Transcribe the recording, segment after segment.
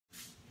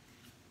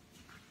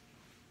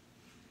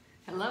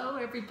Hello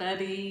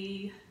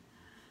everybody,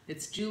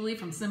 it's Julie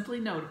from Simply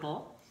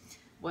Notable.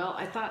 Well,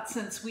 I thought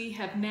since we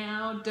have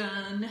now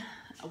done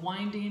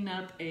winding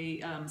up a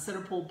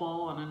center pole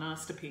ball on an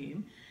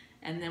ostepine,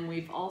 and then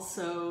we've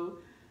also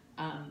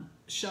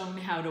shown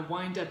how to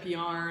wind up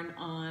yarn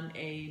on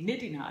a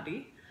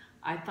niddy-noddy,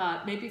 I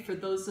thought maybe for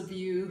those of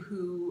you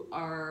who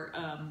are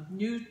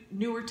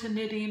newer to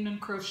knitting and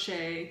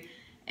crochet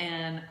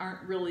and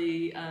aren't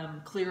really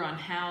clear on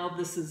how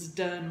this is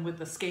done with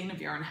a skein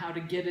of yarn, how to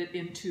get it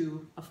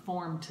into a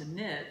form to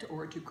knit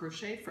or to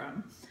crochet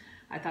from,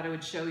 I thought I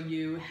would show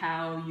you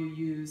how you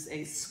use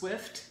a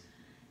swift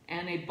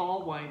and a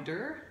ball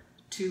winder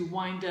to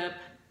wind up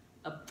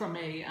from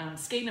a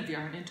skein of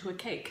yarn into a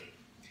cake.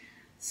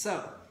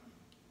 So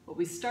what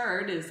we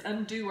start is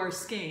undo our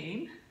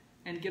skein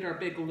and get our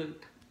big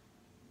loop.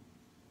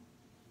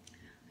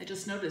 I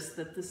just noticed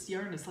that this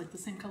yarn is like the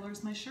same color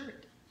as my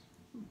shirt.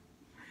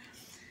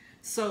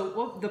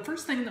 So the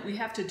first thing that we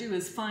have to do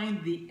is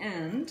find the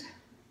end.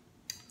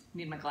 I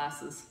need my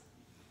glasses.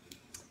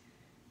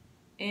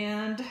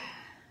 And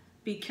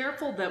be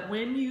careful that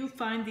when you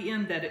find the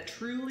end that it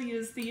truly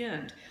is the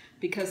end,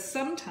 because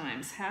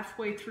sometimes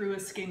halfway through a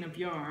skein of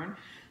yarn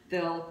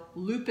they'll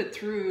loop it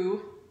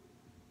through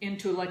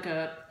into like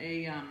a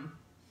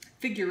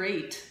figure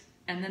eight,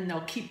 and then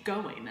they'll keep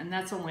going, and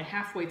that's only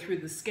halfway through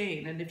the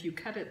skein, and if you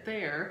cut it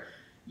there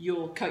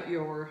you'll cut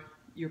your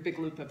big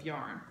loop of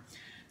yarn.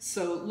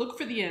 So look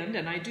for the end,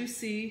 and I do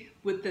see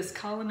with this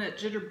Collinette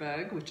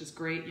Jitterbug, which is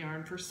great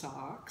yarn for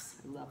socks,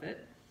 I love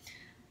it,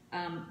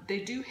 they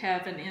do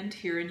have an end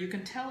here, and you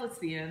can tell it's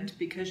the end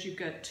because you've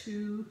got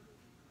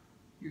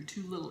your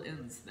two little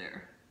ends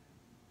there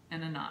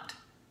and a knot.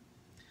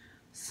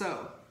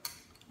 So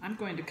I'm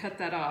going to cut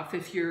that off.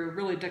 If you're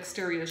really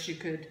dexterous, you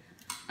could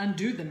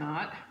undo the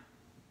knot,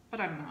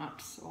 but I'm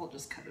not, so I'll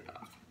just cut it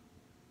off.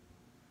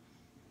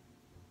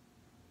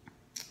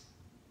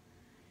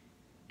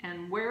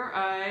 And where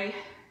I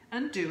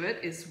undo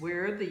it is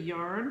where the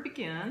yarn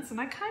begins, and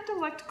I kind of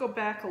like to go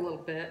back a little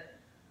bit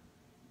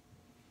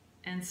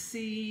and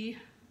see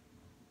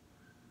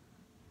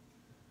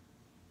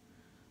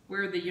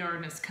where the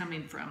yarn is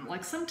coming from.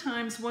 Like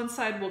sometimes one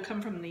side will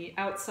come from the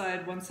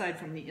outside, one side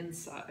from the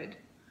inside.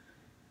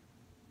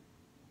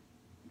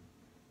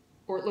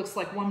 Or it looks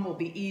like one will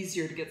be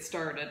easier to get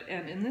started.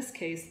 And in this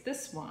case,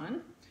 this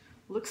one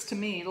looks to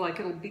me like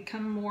it'll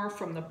become more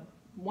from the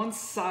one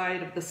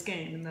side of the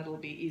skein, and that'll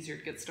be easier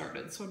to get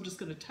started. So I'm just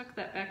going to tuck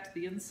that back to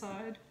the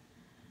inside,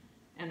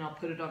 and I'll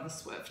put it on the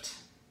swift.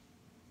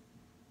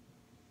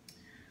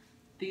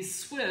 These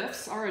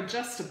swifts are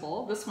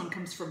adjustable. This one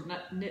comes from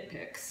Knit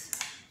Picks,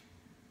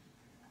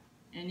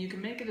 and you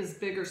can make it as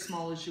big or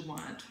small as you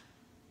want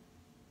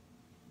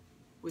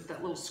with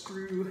that little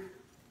screw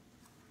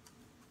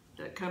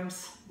that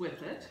comes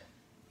with it.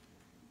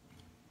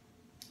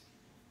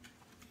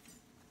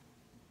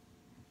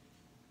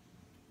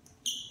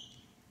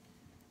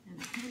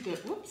 And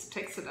it whoops,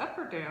 takes it up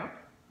or down.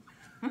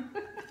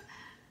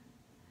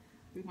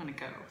 We want to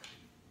go.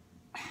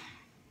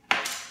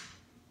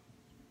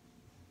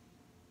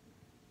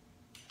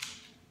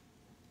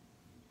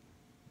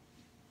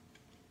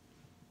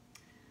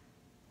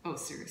 Oh,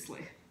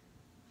 seriously.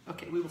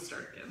 Okay, we will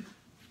start again.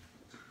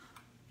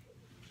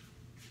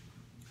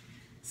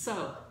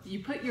 So you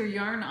put your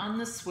yarn on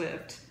the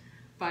swift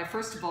by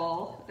first of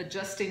all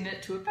adjusting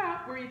it to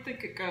about where you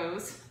think it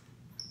goes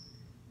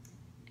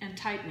and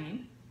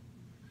tightening.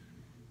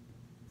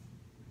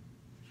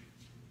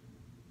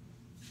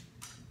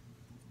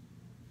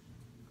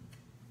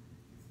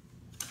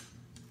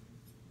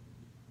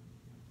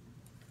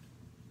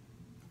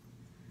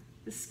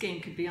 This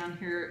skein could be on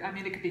here, I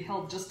mean it could be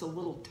held just a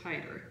little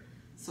tighter.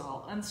 So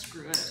I'll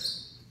unscrew it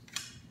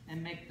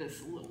and make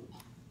this a little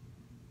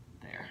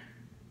there.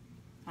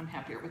 I'm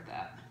happier with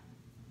that.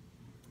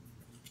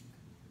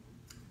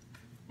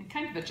 And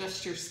kind of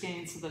adjust your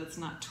skein so that it's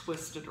not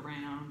twisted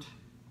around.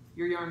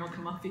 Your yarn will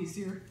come off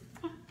easier.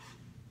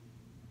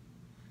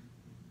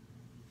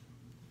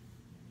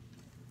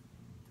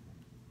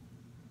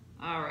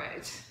 All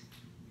right.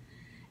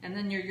 And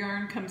then your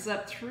yarn comes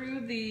up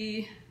through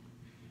the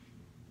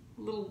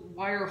little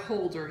wire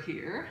holder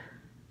here.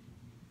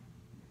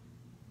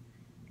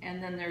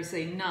 And then there's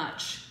a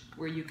notch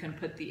where you can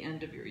put the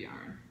end of your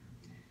yarn.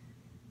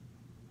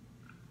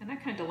 And I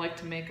kind of like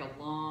to make a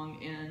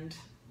long end,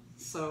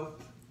 so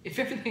if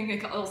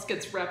everything else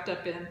gets wrapped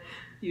up in,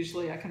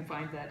 usually I can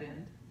find that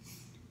end.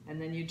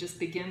 And then you just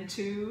begin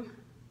to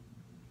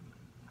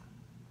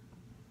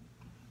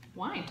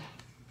wind.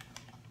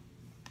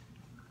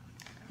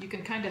 You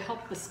can kind of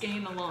help the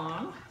skein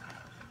along.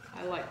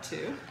 I like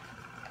to.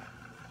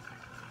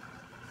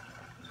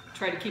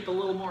 Try to keep a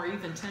little more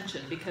even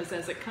tension, because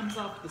as it comes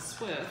off the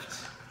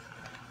swift,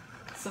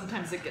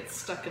 sometimes it gets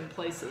stuck in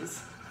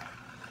places.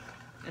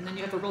 And then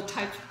you have a real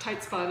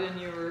tight spot in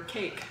your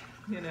cake,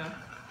 you know.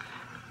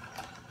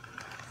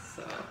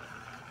 So,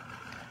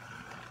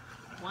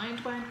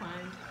 wind, wind,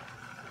 wind.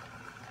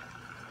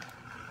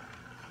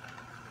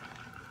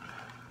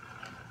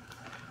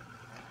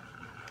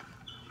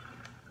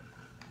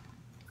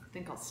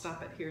 think I'll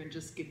stop it here and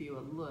just give you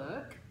a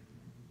look.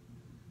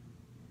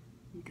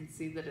 You can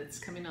see that it's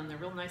coming on there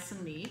real nice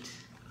and neat.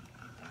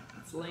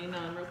 It's laying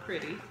on real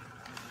pretty.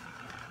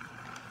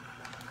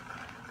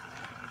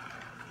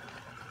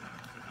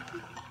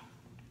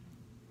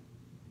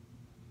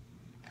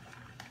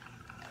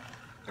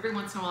 Every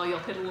once in a while you'll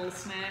hit a little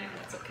snag,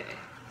 that's okay.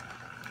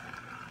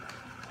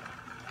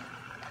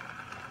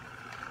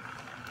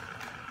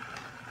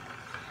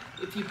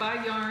 If you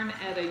buy yarn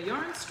at a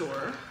yarn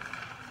store,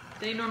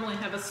 they normally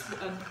have a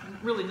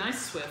really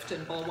nice swift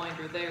and ball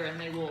winder there, and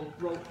they will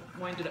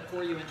wind it up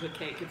for you into a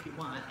cake if you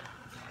want.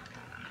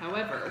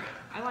 However,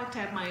 I like to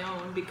have my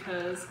own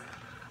because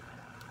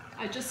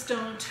I just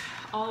don't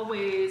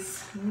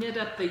always knit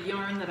up the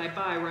yarn that I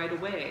buy right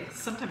away.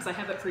 Sometimes I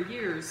have it for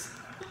years,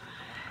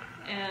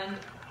 and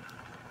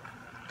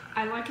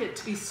I like it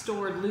to be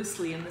stored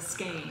loosely in the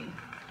skein.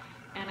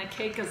 And a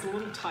cake is a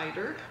little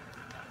tighter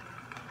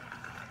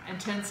and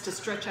tends to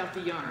stretch out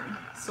the yarn.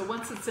 So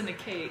once it's in a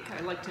cake,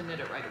 I like to knit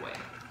it right away.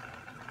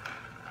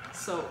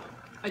 So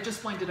I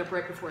just wind it up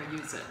right before I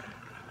use it.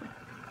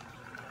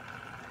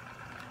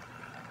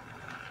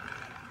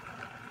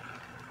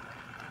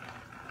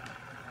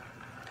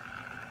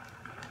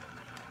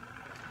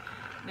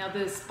 Now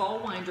this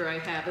ball winder I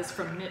have is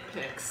from Knit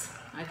Picks.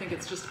 I think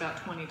it's just about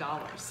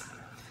 $20.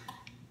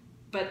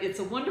 But it's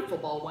a wonderful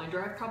ball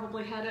winder. I've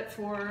probably had it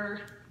for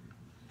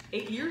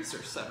 8 years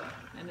or so,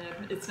 and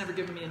it's never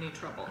given me any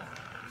trouble.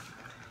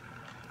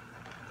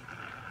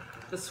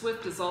 The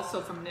Swift is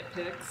also from Knit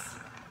Picks,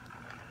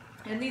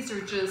 and these are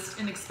just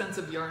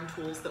inexpensive yarn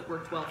tools that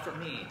worked well for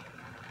me.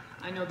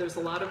 I know there's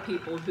a lot of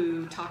people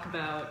who talk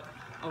about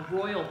a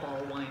royal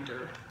ball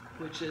winder,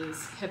 which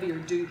is heavier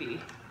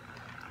duty,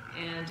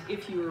 and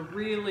if you are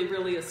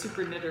really a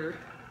super knitter,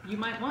 you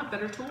might want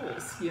better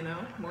tools, you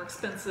know, more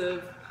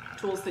expensive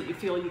tools that you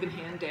feel you can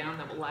hand down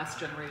that will last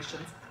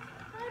generations.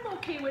 I'm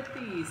okay with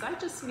these. I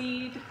just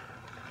need,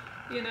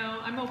 you know,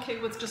 I'm okay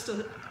with just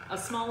a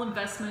small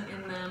investment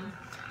in them,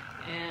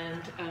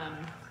 and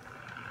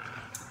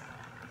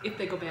if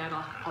they go bad,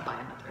 I'll buy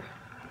another.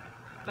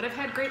 But I've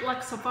had great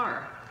luck so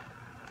far.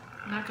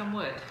 Knock on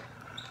wood.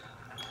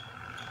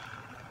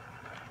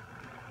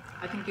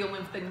 I think the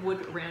only thing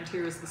wood around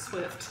here is the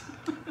Swift.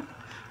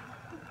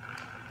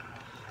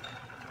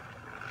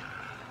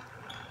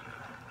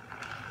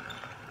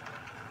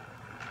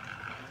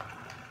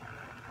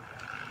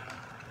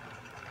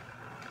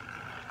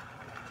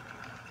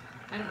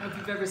 I don't know if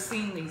you've ever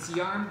seen these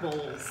yarn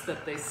bowls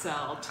that they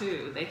sell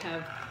too. They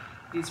have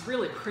these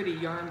really pretty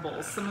yarn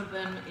bowls, some of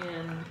them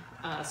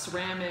in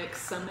ceramic,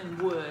 some in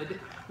wood,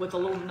 with a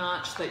little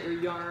notch that your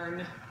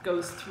yarn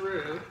goes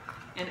through,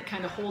 and it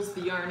kind of holds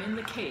the yarn in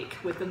the cake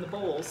within the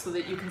bowl so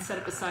that you can set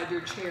it beside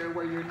your chair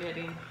where you're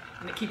knitting,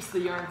 and it keeps the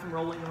yarn from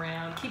rolling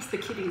around, keeps the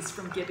kitties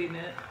from getting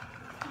it,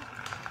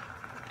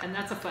 and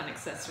that's a fun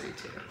accessory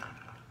too.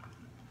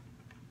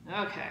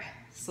 Okay,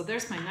 so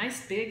there's my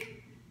nice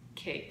big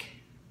cake.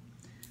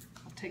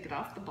 Take it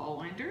off the ball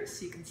winder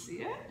so you can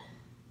see it.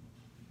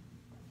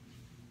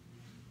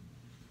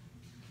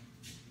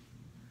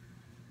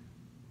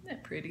 Isn't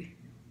that pretty?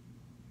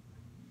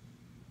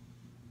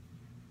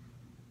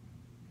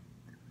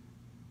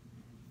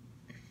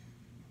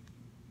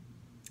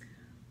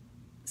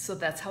 So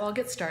that's how I'll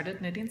get started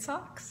knitting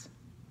socks.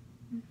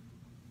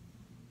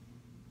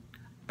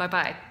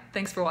 Bye-bye.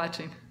 Thanks for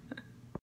watching.